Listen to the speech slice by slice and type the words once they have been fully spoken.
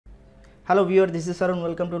Hello viewer, this is সারুন।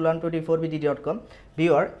 Welcome to learn24bd.com।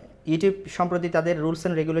 Viewer, YouTube সম্প্রতি তাদের rules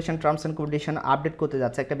and regulation, terms and condition update করতে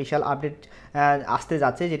যাচ্ছে। একটা বিশাল update আসতে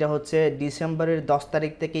যাচ্ছে, যেটা হচ্ছে ডিসেম্বরের 10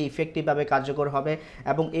 তারিখ থেকে ইফেক্টিভভাবে কার্যকর হবে।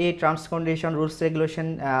 এবং এই terms condition, rules regulation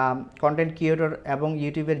content creator এবং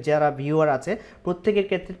ইউটিউবের যারা ভিউয়ার আছে প্রত্যেকের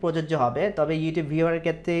ক্ষেত্রে প্রযোজ্য হবে। তবে ইউটিউব ভিউয়ারের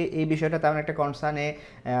ক্ষেত্রে এই বিষয়টা তেমন একটা কনসার্নে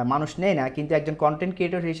মানুষ নেয় না, কিন্তু একজন কন্টেন্ট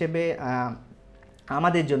ক্রিয়েটর হিসেবে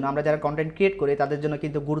আমাদের জন্য, আমরা যারা কন্টেন্ট ক্রিয়েট করি তাদের জন্য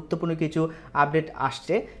কিন্তু গুরুত্বপূর্ণ কিছু আপডেট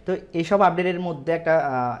আসছে। তো এইসব আপডেটের মধ্যে একটা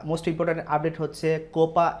মোস্ট ইম্পর্ট্যান্ট আপডেট হচ্ছে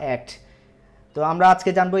কোপা অ্যাক্ট। তো আমরা আজকে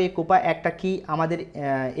জানবো এই কোপা অ্যাক্টটা কী, আমাদের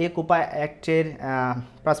এই কোপা অ্যাক্টের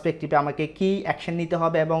পার্সপেক্টিভে আমাকে কী অ্যাকশন নিতে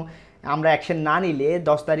হবে, এবং আমরা অ্যাকশন না নিলে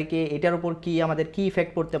 10 তারিখে এটার উপর কী আমাদের কী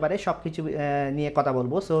ইফেক্ট পড়তে পারে, সব কিছু নিয়ে কথা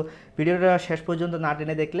বলবো। সো ভিডিওটা শেষ পর্যন্ত না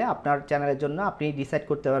টেনে দেখলে আপনার চ্যানেলের জন্য আপনি ডিসাইড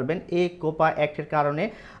করতে পারবেন এই কোপা অ্যাক্টের কারণে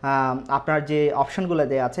আপনার যে অপশানগুলো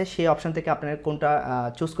দেওয়া আছে সেই অপশান থেকে আপনার কোনটা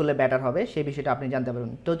চুজ করলে বেটার হবে সেই বিষয়টা আপনি জানতে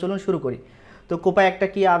পারবেন। তো চলুন শুরু করি। তো কোপা একটা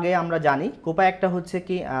কি আগে আমরা জানি। কোপা একটা হচ্ছে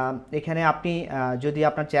কি, এখানে আপনি যদি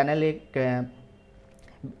আপনার চ্যানেলে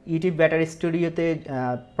ইউটিউব ব্যাটারি স্টুডিওতে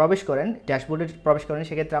প্রবেশ করেন, ড্যাশবোর্ডে প্রবেশ করেন,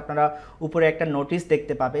 সেক্ষেত্রে আপনারা উপরে একটা নোটিশ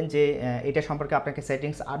দেখতে পাবেন যে এটা সম্পর্কে আপনাকে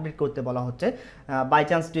সেটিংস আপডেট করতে বলা হচ্ছে। বাই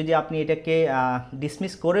চান্স যদি আপনি এটাকে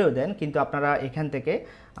ডিসমিস করেও দেন, কিন্তু আপনারা এখান থেকে,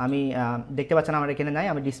 আমি দেখতে পাচ্ছেন আমার এখানে নাই,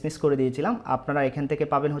 আমি ডিসমিস করে দিয়েছিলাম। আপনারা এখান থেকে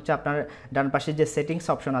পাবেন হচ্ছে আপনার ডান পাশে যে সেটিংস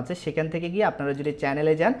অপশন আছে সেখান থেকে গিয়ে আপনারা যদি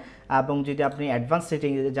চ্যানেলে যান এবং যদি আপনি অ্যাডভান্স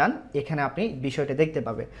সেটিংসে যান, এখানে আপনি বিষয়টা দেখতে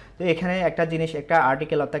পাবেন। তো এখানে একটা জিনিস, একটা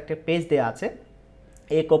আর্টিকেল অর্থাৎ একটা পেজ দেওয়া আছে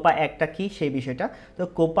এই কোপা অ্যাক্টটা কি সেই বিষয়টা। তো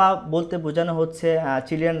কোপা বলতে বোঝানো হচ্ছে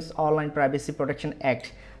children's online privacy protection act.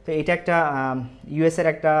 তো এটা একটা ইউএসের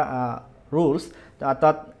একটা রুলস। তো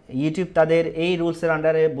অর্থাৎ ইউটিউব তাদের এই রুলসের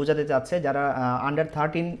আন্ডারে বোঝাতে চাচ্ছে যারা আন্ডার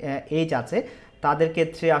 13 এজ আছে তাদের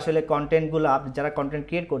ক্ষেত্রে আসলে কন্টেন্টগুলো, যারা কন্টেন্ট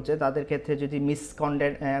ক্রিয়েট করছে তাদের ক্ষেত্রে যদি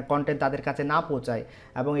কন্টেন্ট তাদের কাছে না পৌঁছায়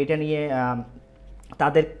এবং এটা নিয়ে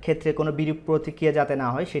তাদের ক্ষেত্রে কোনো বিরূপ প্রতিক্রিয়া যাতে না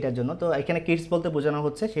হয় সেটার জন্য। তো এখানে কিডস বলতে বোঝানো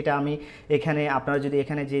হচ্ছে, সেটা আমি এখানে, আপনারা যদি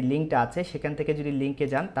এখানে যে লিঙ্কটা আছে সেখান থেকে যদি লিঙ্কে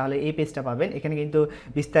যান তাহলে এই পেজটা পাবেন। এখানে কিন্তু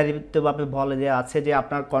বিস্তারিতভাবে বলে দেওয়া আছে যে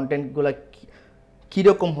আপনার কন্টেন্টগুলো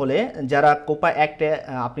কীরকম হলে, যারা কোপা অ্যাক্টে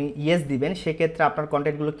আপনি ইয়েস দিবেন সেক্ষেত্রে আপনার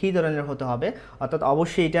কন্টেন্টগুলো কী ধরনের হতে হবে। অর্থাৎ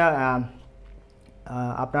অবশ্যই এটা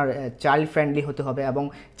আপনার চাইল্ড ফ্রেন্ডলি হতে হবে, এবং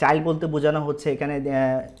চাইল্ড বলতে বোঝানো হচ্ছে এখানে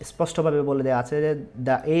স্পষ্টভাবে বলে দেওয়া আছে যে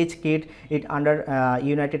the age kid it under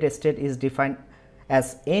United state is defined as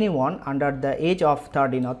any one under the age of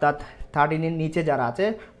 13। অর্থাৎ 13-এর নিচে যারা আছে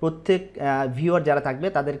প্রত্যেক ভিউয়ার যারা থাকবে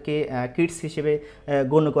তাদেরকে কিডস হিসেবে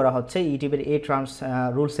গণ্য করা হচ্ছে ইউটিউবের এই টার্মস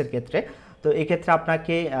রুলসের ক্ষেত্রে। তো এক্ষেত্রে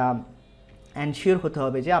আপনাকে এনশিওর হতে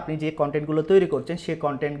হবে যে আপনি যে কন্টেন্টগুলো তৈরি করছেন সেই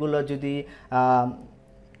কন্টেন্টগুলো যদি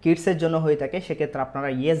কিডসের জন্য হয়ে থাকে সেক্ষেত্রে আপনারা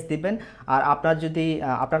ইয়েস দিবেন। আর আপনার যদি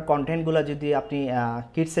আপনার কন্টেন্টগুলো যদি আপনি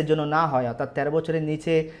কিডসের জন্য না হয়, অর্থাৎ 13 বছরের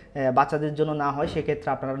নিচে বাচ্চাদের জন্য না হয়, সেক্ষেত্রে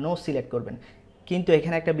আপনারা নো সিলেক্ট করবেন। কিন্তু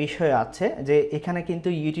এখানে একটা বিষয় আছে যে এখানে কিন্তু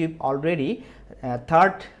ইউটিউব অলরেডি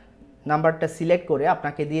 3rd নাম্বারটা সিলেক্ট করে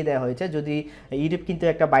আপনাকে দিয়ে দেওয়া হয়েছে। যদি ইউটিউব কিন্তু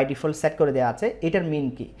একটা বাই ডিফল্ট সেট করে দেওয়া আছে। এটার মিন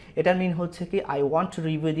কি? এটার মিন হচ্ছে কি, I want to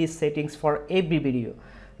review this settings for every video.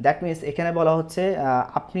 That means এখানে বলা হচ্ছে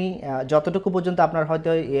আপনি যতটুকু পর্যন্ত আপনার হয়তো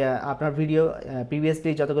আপনার ভিডিও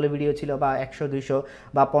প্রিভিয়াসলি যতগুলো ভিডিও ছিল বা 100, 200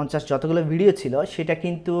 বা 50 যতগুলো ভিডিও ছিল, সেটা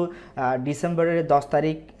কিন্তু ডিসেম্বরের 10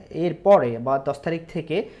 তারিখ এর পরে বা 10 তারিখ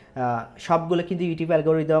থেকে সবগুলো কিন্তু ইউটিউব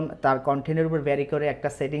অ্যালগোরিদম তার কন্টেন্টের উপর ভ্যারি করে একটা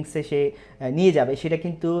সেটিংসে সে নিয়ে যাবে। সেটা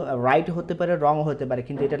কিন্তু রাইট হতে পারে, রং হতে পারে,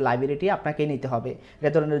 কিন্তু এটার লাইবিলিটি আপনাকেই নিতে হবে। এটা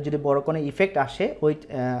ধরনের যদি বড় কোনো ইফেক্ট আসে ওই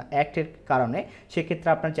অ্যাক্টের কারণে, সেক্ষেত্রে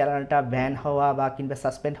আপনার চ্যানেলটা ব্যান হওয়া বা কিংবা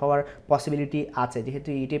সাসপেন্ড হওয়ার পসিবিলিটি আছে। যেহেতু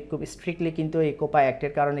ইউটিউব খুব স্ট্রিক্টলি কিন্তু এই কোপা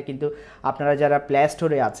অ্যাক্টের কারণে কিন্তু আপনারা যারা প্লে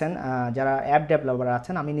স্টোরে আছেন, যারা অ্যাপ ডেভেলপার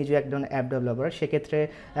আছেন, আমি নিজেও একজন অ্যাপ ডেভেলপার, সেক্ষেত্রে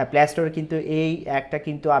প্লে স্টোরে কিন্তু এই অ্যাক্টটা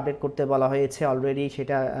কিন্তু আপডেট করতে বলা হয়েছে অলরেডি।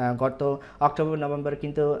 সেটা গত অক্টোবর নভেম্বর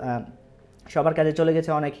কিন্তু সবার কাছে চলে গেছে,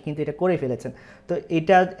 অনেকে কিন্তু এটা করে ফেলেছেন। তো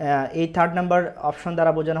এটা এই 3rd নাম্বার অপশন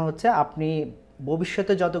দ্বারা বোঝানো হচ্ছে আপনি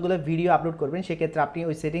ভবিষ্যতে যতগুলো ভিডিও আপলোড করবেন সেক্ষেত্রে আপনি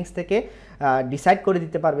ওই সেটিংস থেকে ডিসাইড করে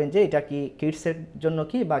দিতে পারবেন যে এটা কি কিডসের জন্য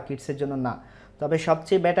কি বা কিডসের জন্য না। তবে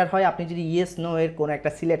সবচেয়ে বেটার হয় আপনি যদি ইয়েস নো এর কোনো একটা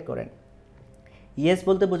সিলেক্ট করেন। ইয়েস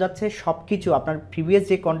বলতে বোঝাচ্ছে সব কিছু আপনার প্রিভিয়াস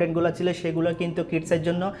যে কন্টেন্টগুলো ছিল সেগুলো কিন্তু কিডসের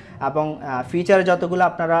জন্য, এবং ফিউচারে যতগুলো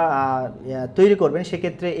আপনারা তৈরি করবেন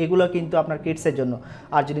সেক্ষেত্রে এগুলো কিন্তু আপনার কিডসের জন্য।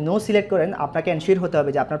 আর যদি নো সিলেক্ট করেন, আপনাকে এনশিওর হতে হবে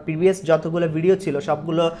যে আপনার প্রিভিয়াস যতগুলো ভিডিও ছিল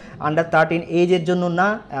সবগুলো আন্ডার 13 এজের জন্য না,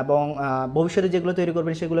 এবং ভবিষ্যতে যেগুলো তৈরি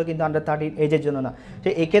করবেন সেগুলো কিন্তু আন্ডার 13 এজের জন্য না। তো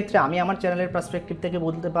এক্ষেত্রে আমি আমার চ্যানেলের পার্সপেক্টিভ থেকে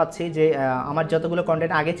বলতে পারছি যে আমার যতগুলো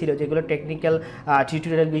কন্টেন্ট আগে ছিল, যেগুলো টেকনিক্যাল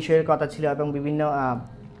টিউটোরিয়াল বিষয়ের কথা ছিল এবং বিভিন্ন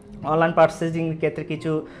অনলাইন পারচেজিং ক্ষেত্রে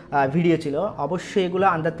কিছু ভিডিও ছিল, অবশ্যই এগুলো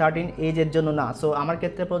আন্ডার 13 এজের জন্য না। সো আমার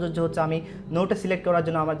ক্ষেত্রে প্রযোজ্য হচ্ছে আমি নোটা সিলেক্ট করার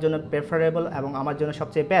জন্য আমার জন্য প্রেফারেবল এবং আমার জন্য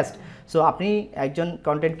সবচেয়ে বেস্ট। সো আপনি একজন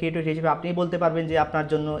কন্টেন্ট ক্রিয়েটর হিসেবে আপনি বলতে পারবেন যে আপনার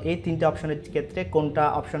জন্য এই 3টে অপশনের ক্ষেত্রে কোনটা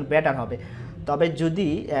অপশন বেটার হবে। তবে যদি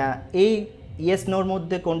এই ইয়েস নোর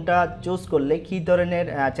মধ্যে কোনটা চুজ করলে কী ধরনের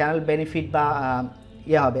চ্যানেল বেনিফিট বা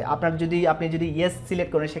হবে, আপনি যদি ইয়েস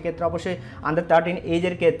সিলেক্ট করেন সেক্ষেত্রে অবশ্যই আন্ডার 13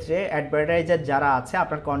 এজের ক্ষেত্রে অ্যাডভার্টাইজার যারা আছে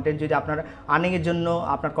আপনার কন্টেন্ট যদি আপনার আর্নিংয়ের জন্য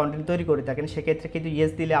আপনার কন্টেন্ট তৈরি করে থাকেন সেক্ষেত্রে কিন্তু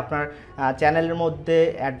ইয়েস দিলে আপনার চ্যানেলের মধ্যে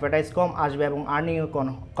অ্যাডভার্টাইজ কম আসবে এবং আর্নিংও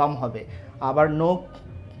কম হবে। আবার নো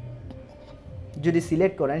যদি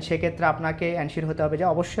সিলেক্ট করেন সেক্ষেত্রে আপনাকে এনশিওর হতে হবে যে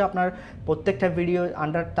অবশ্যই আপনার প্রত্যেকটা ভিডিও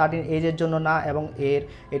আন্ডার 13 এজের জন্য না, এবং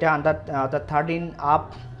এটা আন্ডার 13 আপ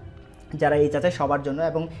যারা এজ আছে সবার জন্য,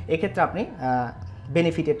 এবং এক্ষেত্রে আপনি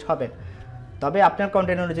বেনিফিটেড হবেন। তবে আপনার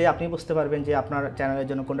কন্টেন্ট অনুযায়ী আপনি বুঝতে পারবেন যে আপনার চ্যানেলের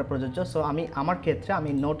জন্য কোনটা প্রযোজ্য। সো আমার ক্ষেত্রে আমি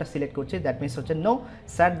নোটা সিলেক্ট করছি, দ্যাট মিনস হচ্ছে no,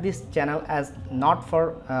 said this channel as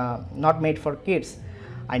not made for kids,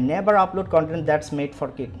 I never upload content that's made for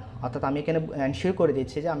kid. অর্থাৎ আমি এখানে এনশিওর করে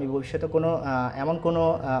দিচ্ছি যে আমি ভবিষ্যতে এমন কোনো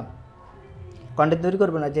কন্টেন্ট তৈরি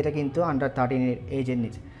করবো না যেটা কিন্তু আন্ডার 13 এজের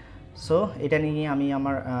নিচে। সো এটা নিয়ে আমি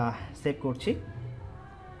আমার সেভ করছি,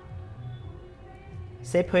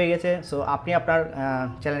 সেভ হয়ে গেছে। সো আপনি আপনার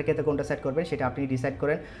চ্যানেলের ক্ষেত্রে কোনটা সেট করবেন সেটা আপনি ডিসাইড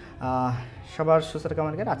করেন। সবার সুস্থতা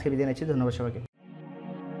কামনা করে আজকে বিদায় নিচ্ছি, ধন্যবাদ সবাইকে।